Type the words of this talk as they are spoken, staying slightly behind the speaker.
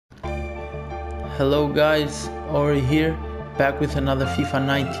Hello guys, Ori here, back with another FIFA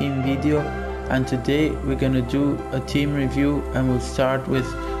 19 video, and today we're gonna do a team review, and we'll start with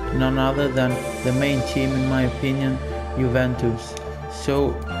none other than the main team in my opinion, Juventus.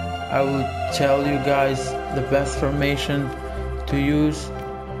 So I will tell you guys the best formation to use,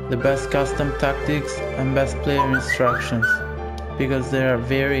 the best custom tactics and best player instructions, because they are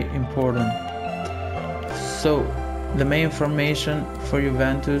very important. So the main formation for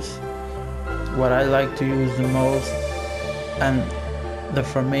Juventus, what I like to use the most, and the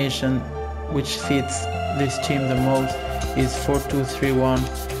formation which fits this team the most, is 4-2-3-1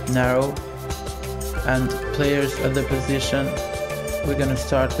 narrow. And players at the position, we're gonna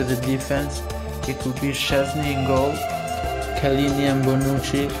start with the defense. It will be Szczesny in goal, Chiellini and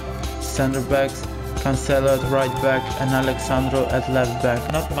Bonucci center backs, Cancelo at right back and Alexandro at left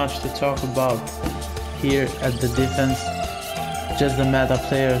back. Not much to talk about here at the defense, just the meta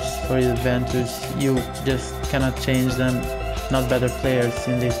players for Juventus. You just cannot change them, not better players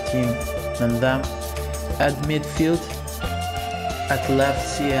in this team than them. At midfield, at left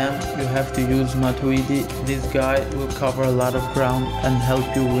CM, you have to use Matuidi. This guy will cover a lot of ground and help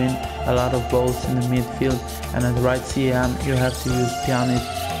you win a lot of balls in the midfield. And at right CM, you have to use Pjanic.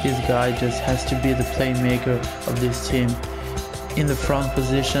 This guy just has to be the playmaker of this team. In the front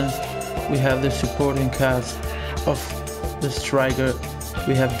positions, we have the supporting cast of the striker.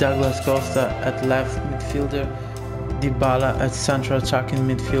 We have Douglas Costa at left midfielder, Dybala at central attacking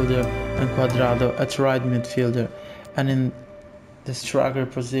midfielder, and Cuadrado at right midfielder. And in the striker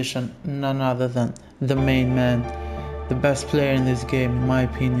position, none other than the main man, the best player in this game in my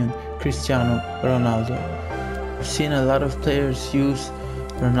opinion, Cristiano Ronaldo. I've seen a lot of players use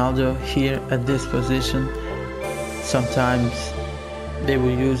Ronaldo here at this position. Sometimes they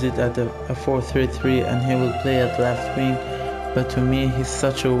will use it at a 4-3-3 and he will play at left wing, but to me he's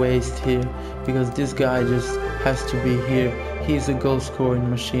such a waste here, because this guy just has to be here. He's a goal scoring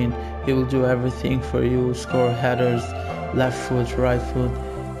machine. He will do everything for you, score headers, left foot, right foot.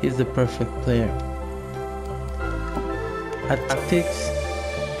 He's the perfect player. At tactics,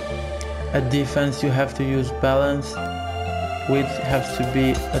 at defense you have to use balance. Width has to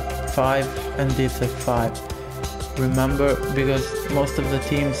be at 5 and depth at 5. Remember, because most of the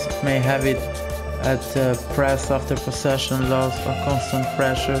teams may have it at press after possession loss or constant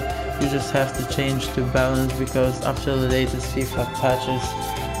pressure, you just have to change to balance, because after the latest FIFA patches,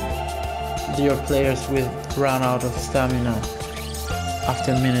 your players will run out of stamina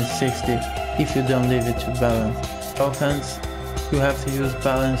after minute 60 if you don't leave it to balance. Offense, you have to use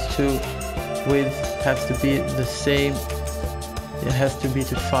balance too. Width has to be the same. It has to be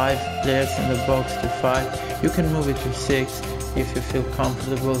to 5 players in the box, to 5. You can move it to 6 if you feel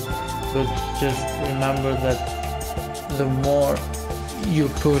comfortable, but just remember that the more you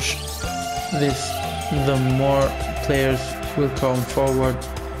push this, the more players will come forward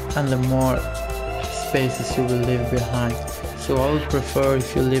and the more spaces you will leave behind. So I would prefer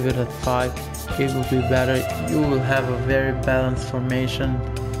if you leave it at 5, it will be better. You will have a very balanced formation.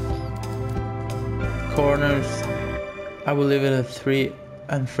 Corners, I will leave it at 3,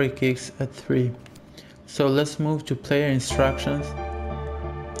 and free kicks at 3. So let's move to player instructions.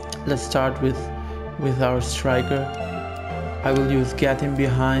 Let's start with our striker. I will use get in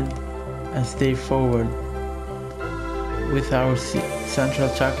behind and stay forward. With our central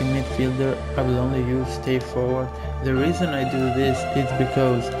attacking midfielder, I will only use stay forward. The reason I do this is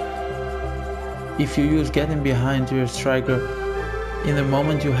because if you use getting behind to your striker, in the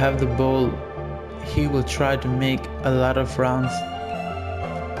moment you have the ball, he will try to make a lot of runs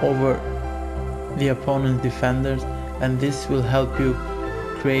over the opponent's defenders, and this will help you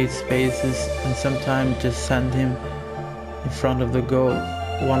create spaces and sometimes just send him in front of the goal,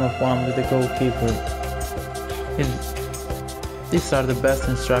 one-on-one with the goalkeeper. These are the best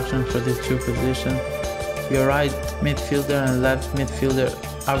instructions for these two positions. Your right midfielder and left midfielder,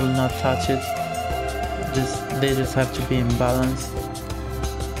 I will not touch it. They just have to be in balance.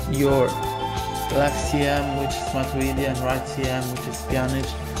 Your left CM, which is Matuidi, and right CM, which is Pjanic,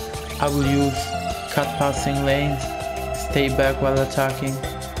 I will use cut passing lanes, stay back while attacking,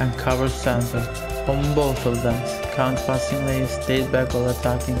 and cover center. On both of them, count passing lanes, stay back while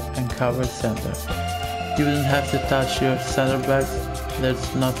attacking, and cover center. You don't have to touch your center backs,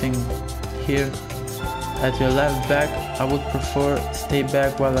 there's nothing here. At your left back, I would prefer stay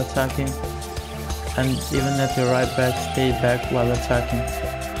back while attacking, and even at your right back, stay back while attacking,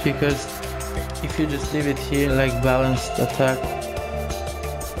 because if you just leave it here like balanced attack,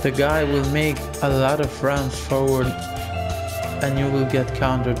 the guy will make a lot of runs forward and you will get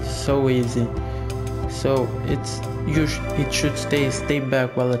countered so easy. So it should stay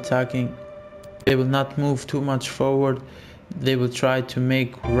back while attacking They will not move too much forward. They will try to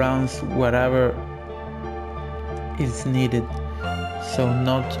make runs wherever is needed, so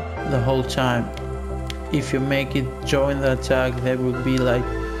not the whole time. If you make it join the attack, they will be like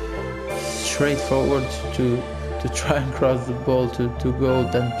straightforward to try and cross the ball to goal,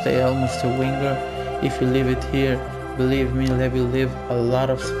 then play almost a winger. If you leave it here, believe me, they will leave a lot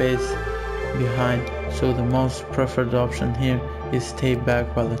of space behind, so the most preferred option here is stay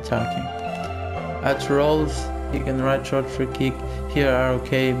back while attacking. At rolls, kick and right short free kick here are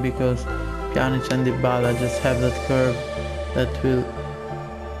okay because Pjanic and Dybala just have that curve that will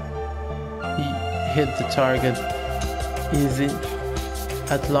hit the target easy.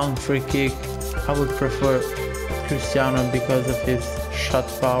 At long free kick, I would prefer Cristiano because of his shot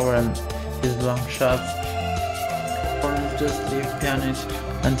power and his long shots. Corners, just leave Pjanic,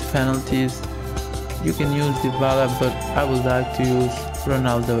 and penalties, you can use Dybala, but I would like to use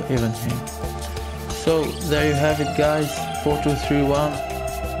Ronaldo even him. So there you have it guys,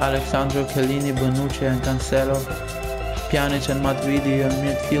 4-2-3-1, Alexandro, Chiellini, Bonucci and Cancelo, Pjanic and Matuidi your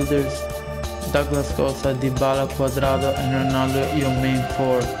midfielders, Douglas Costa, Dybala, Cuadrado and Ronaldo your main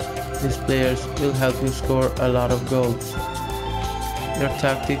four. These players will help you score a lot of goals. Your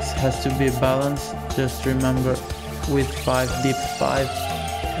tactics has to be balanced, just remember with 5 deep 5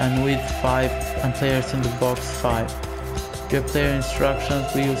 and with 5 and players in the box 5. Your player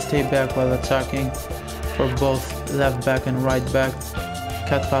instructions, we will stay back while attacking for both left back and right back,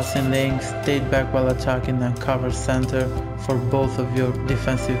 cut passing lanes, stay back while attacking and cover center for both of your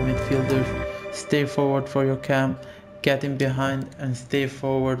defensive midfielders, stay forward for your cam, get in behind and stay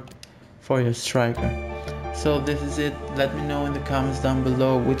forward for your striker. So this is it. Let me know in the comments down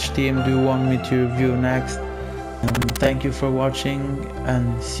below which team do you want me to review next. Thank you for watching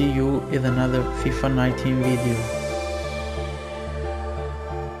and see you in another FIFA 19 video.